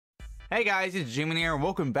Hey guys, it's GMAN here, and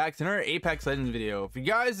welcome back to another Apex Legends video. If you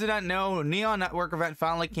guys did not know, Neon Network event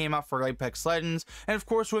finally came out for Apex Legends, and of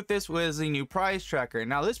course with this was a new prize tracker.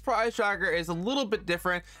 Now this prize tracker is a little bit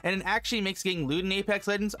different, and it actually makes getting loot in Apex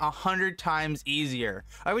Legends 100 times easier.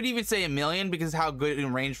 I would even say 1,000,000 because of how good it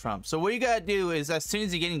can range from. So what you gotta do is, as soon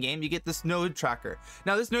as you get in game, you get this node tracker.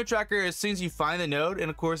 Now this node tracker, as soon as you find the node, and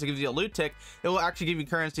of course it gives you a loot tick, it will actually give you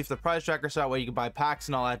currency for the prize tracker, so that way you can buy packs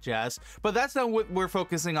and all that jazz. But that's not what we're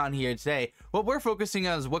focusing on here today. What we're focusing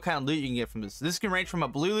on is what kind of loot you can get from this. This can range from a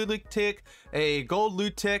blue loot tick, a gold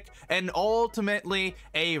loot tick, and ultimately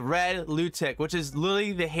a red loot tick, which is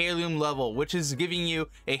literally the heirloom level, which is giving you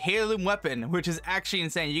a heirloom weapon, which is actually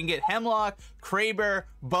insane. You can get Hemlock, Kraber,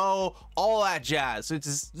 bow, all that jazz.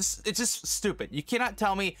 It's just stupid. You cannot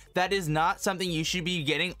tell me that is not something you should be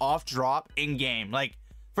getting off drop in game. Like,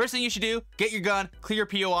 first thing you should do, get your gun, clear your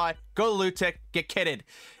POI, go to loot tick, get kitted.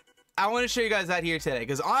 I want to show you guys that here today,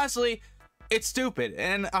 because honestly, it's stupid,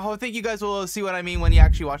 and I think you guys will see what I mean when you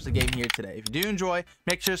actually watch the game here today. If you do enjoy,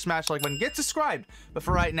 make sure to smash the like button, get subscribed. But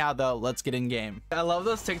for right now, though, let's get in game. I love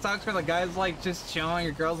those TikToks where the guy's like just chilling,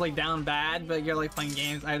 your girl's like down bad, but you're like playing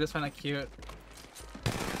games. I just find that cute.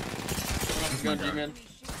 Go, G-Man.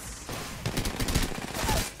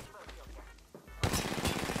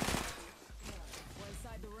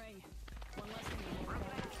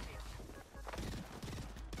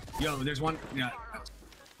 Yo, there's one. Yeah.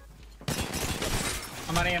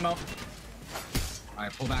 I'm out of ammo.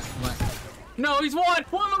 Alright, pull back, pull back. No, he's one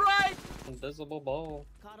on the right. Invisible ball.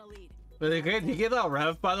 But did you get that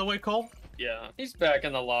rev, by the way, Cole? Yeah, he's back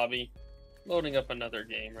in the lobby. Loading up another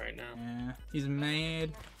game right now. Yeah, he's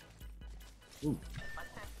mad. Ooh.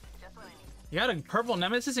 You got a purple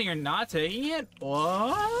nemesis and you're not taking it?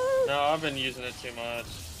 What? No, I've been using it too much.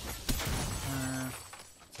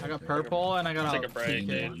 I got purple and I got Take a break,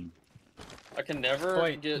 dude. I can never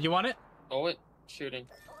wait, get... you want it? Oh, wait. Shooting.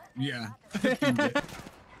 Yeah. At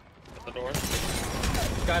the door.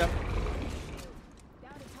 Got him.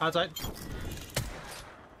 Outside. Oh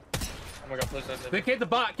my god, please don't. They killed the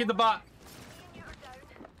bot, killed the bot.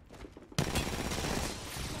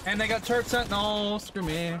 And they got turret sentinel. Screw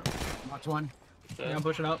me. Watch one. Yeah, I'm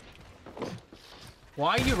pushing up.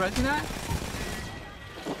 Why are you resing that?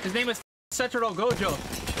 His name is Setro Gojo.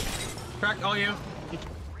 Cracked all you.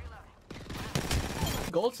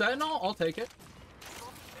 Gold sentinel? I'll take it.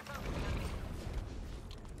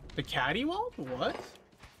 The caddy wall? What?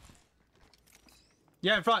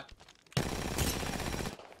 Yeah, in front.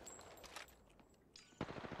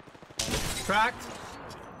 Cracked.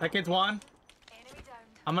 That kid's one.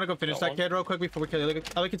 I'm gonna go finish that kid real quick before we kill the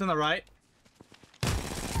other kid's on the right.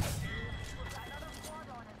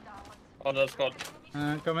 Oh, no, squad.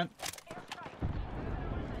 Coming.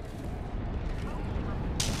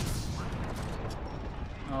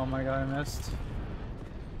 Oh my god, I missed.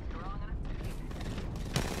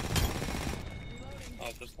 Oh,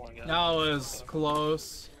 just one guy. That was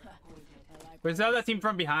close. Wait, is that team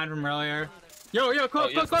from behind from earlier? Yo,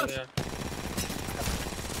 close, close, close! Yeah.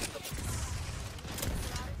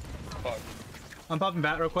 Fuck. I'm popping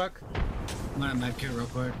bat real quick. I'm gonna medkit real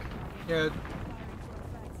quick. Yeah.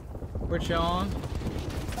 We're chilling.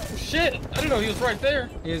 Shit! I didn't know he was right there.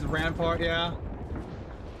 He's rampart, yeah.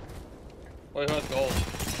 Wait, who has gold?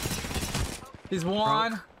 He's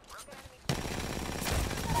one.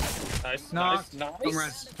 Nice, Knocked. nice. Come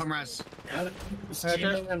rest, come rest. Okay.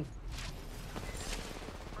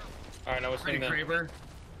 Alright, now we're Ready, seeing that. Kraber.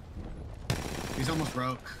 He's almost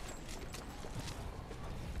broke.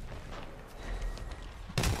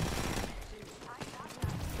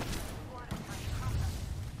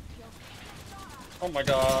 Oh my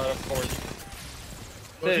god, of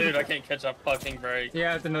course. Dude, I can't catch a fucking break.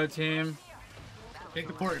 Yeah, it's another team. Take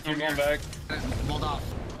the port. I'm going back. Hold off.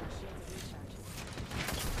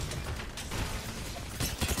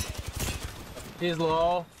 He's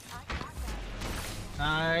low.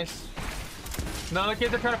 Nice. Another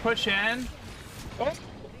kids are trying to push in. What?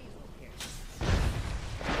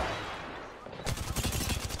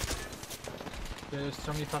 There's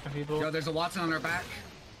so many fucking people. Yo, there's a Watson on our back.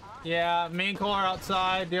 Yeah, me and Cole are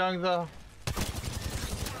outside doing the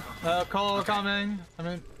Cole coming. I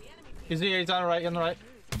mean, he's on the right, on the right.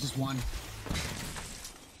 Just one.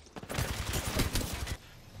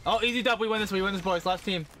 Oh, easy dub, we win this, boys. Last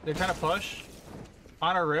team. They're trying to push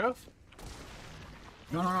on our roof.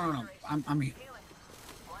 No. I'm here.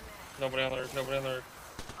 Nobody on there, nobody on there.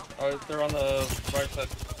 Oh, they're on the right side.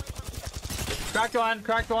 Cracked one,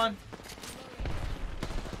 cracked one.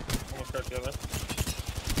 Almost cracked the other.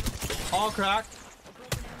 All cracked.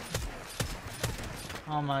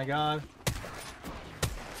 Oh my god.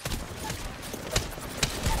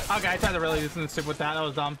 Okay, I tried to really do something stupid with that. That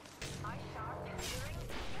was dumb.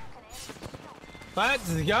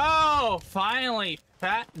 Let's go! Finally!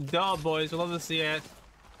 Fat dub, boys. We'd love to see it.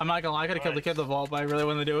 I'm not gonna lie, I could have killed the kid in the vault, but I really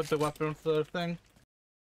want to do it with the weapon for the thing.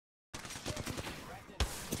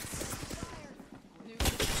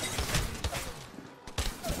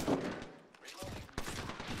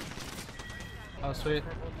 Oh, sweet.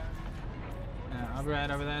 Yeah, I'll be right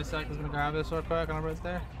over there in a sec. I'm gonna grab this real quick, and I'm right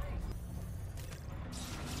there.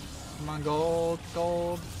 Come on, gold,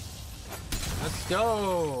 gold. Let's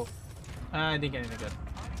go! I didn't get anything good.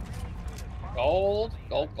 Gold,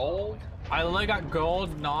 gold, gold. I literally got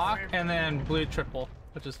gold, knock, and then blue triple,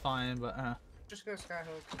 which is fine, but Just go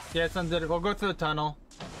skyhook. yeah, it's undid it. We'll go through the tunnel.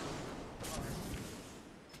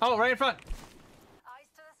 Oh, right in front! Eyes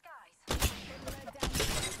to the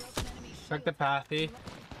skies. Check the pathy.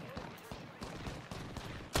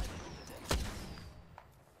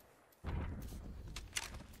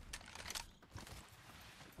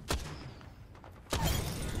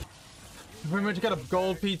 Pretty much got a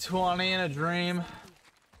gold P20 and a dream.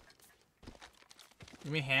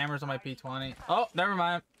 Give me hammers on my P20. Oh, never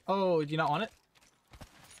mind. Oh, do you not want it?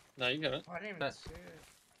 No, you get it. Oh, I didn't even That- see it.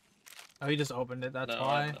 Oh, you just opened it. That's No,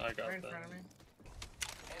 why. I got Right in that. front of me.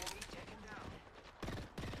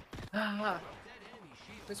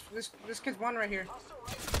 This kid's one right here.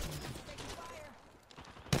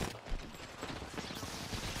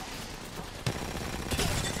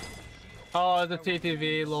 Oh, the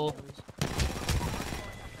TTV, lol.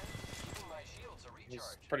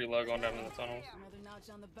 He's pretty low going down in the tunnels. Another notch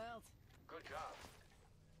on the belt.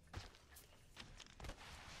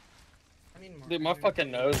 I need more. Dude, my fucking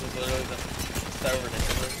nose is literally so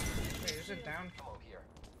ridiculous. Wait, there's a down.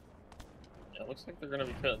 Yeah, it looks like they're gonna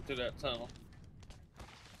be cutting through that tunnel.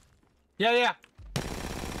 Yeah, yeah.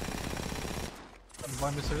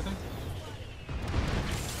 Blind miss everything?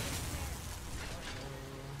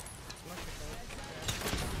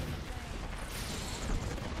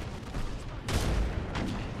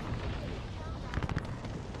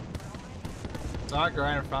 So I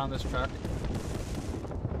grinder found this truck.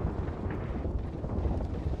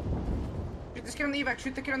 Shoot this kid on the evac.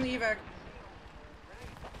 Shoot the kid on the evac.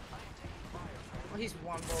 Oh, he's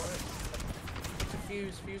one bullet. It's a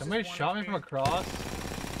fuse. Fuse. Somebody is one shot me from HP. across.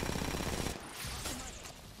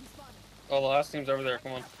 Oh, the last team's over there.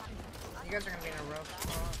 Come on. You guys are gonna be in a rough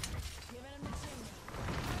spot.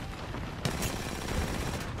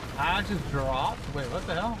 I just dropped. Wait, what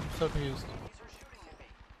the hell? I'm so confused.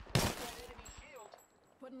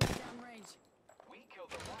 Putting it down range.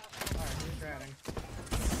 Alright, who's ratting?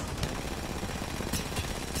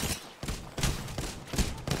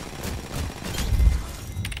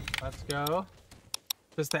 Let's go.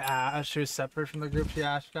 Just the Ash who's separate from the group she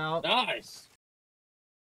ashed out. Nice.